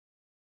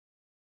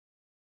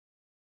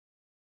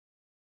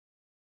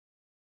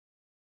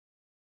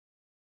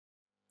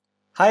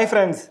Hi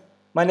friends,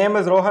 my name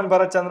is Rohan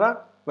Bharat.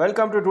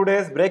 Welcome to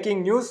today's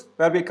breaking news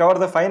where we cover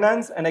the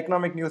finance and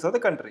economic news of the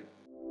country.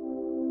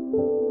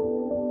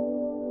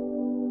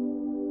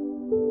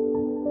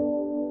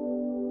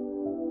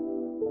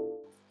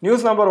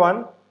 News number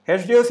 1,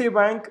 HDFC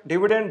Bank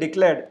dividend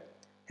declared.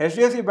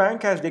 HDFC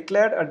Bank has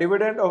declared a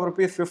dividend of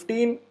Rs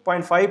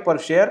 15.5 per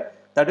share,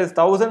 that is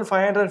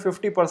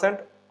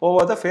 1550%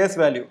 over the face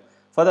value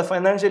for the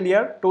financial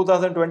year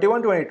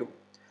 2021-22.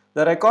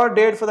 The record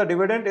date for the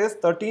dividend is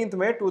 13th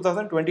May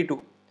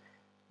 2022.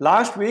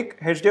 Last week,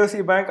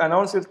 HDFC Bank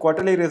announced its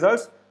quarterly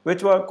results,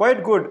 which were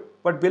quite good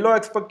but below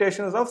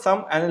expectations of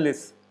some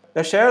analysts.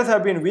 The shares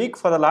have been weak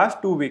for the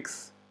last 2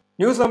 weeks.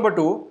 News number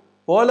 2,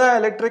 Ola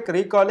Electric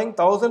recalling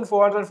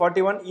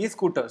 1441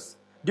 e-scooters.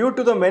 Due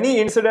to the many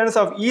incidents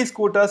of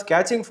e-scooters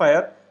catching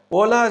fire,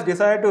 Ola has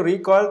decided to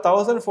recall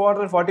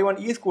 1441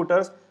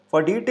 e-scooters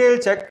for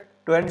detailed check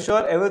to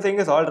ensure everything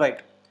is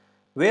alright.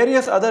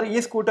 Various other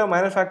e-scooter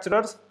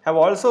manufacturers have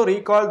also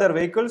recalled their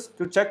vehicles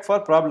to check for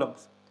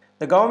problems.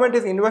 The government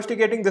is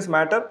investigating this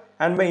matter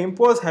and may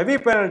impose heavy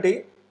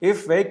penalty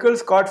if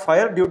vehicles caught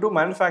fire due to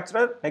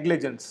manufacturer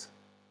negligence.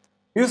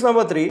 News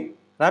number 3,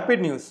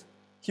 rapid news.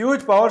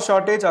 Huge power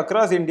shortage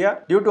across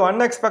India due to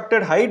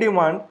unexpected high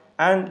demand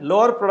and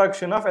lower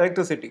production of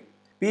electricity.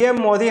 PM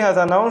Modi has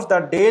announced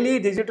that daily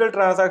digital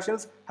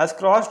transactions has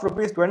crossed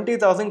Rs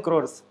 20,000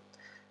 crores.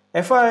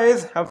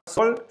 FIIs have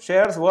sold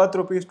shares worth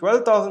Rs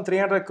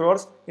 12,300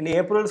 crores in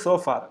April so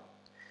far.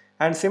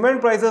 And cement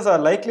prices are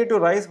likely to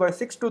rise by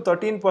 6 to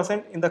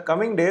 13% in the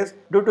coming days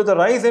due to the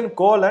rise in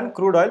coal and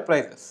crude oil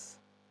prices.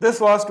 This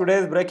was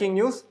today's breaking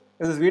news.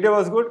 If this video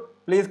was good,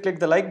 please click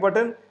the like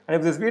button, and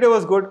if this video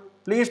was good,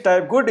 please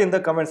type good in the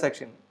comment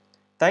section.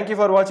 Thank you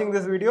for watching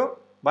this video.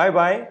 Bye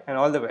bye and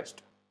all the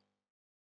best.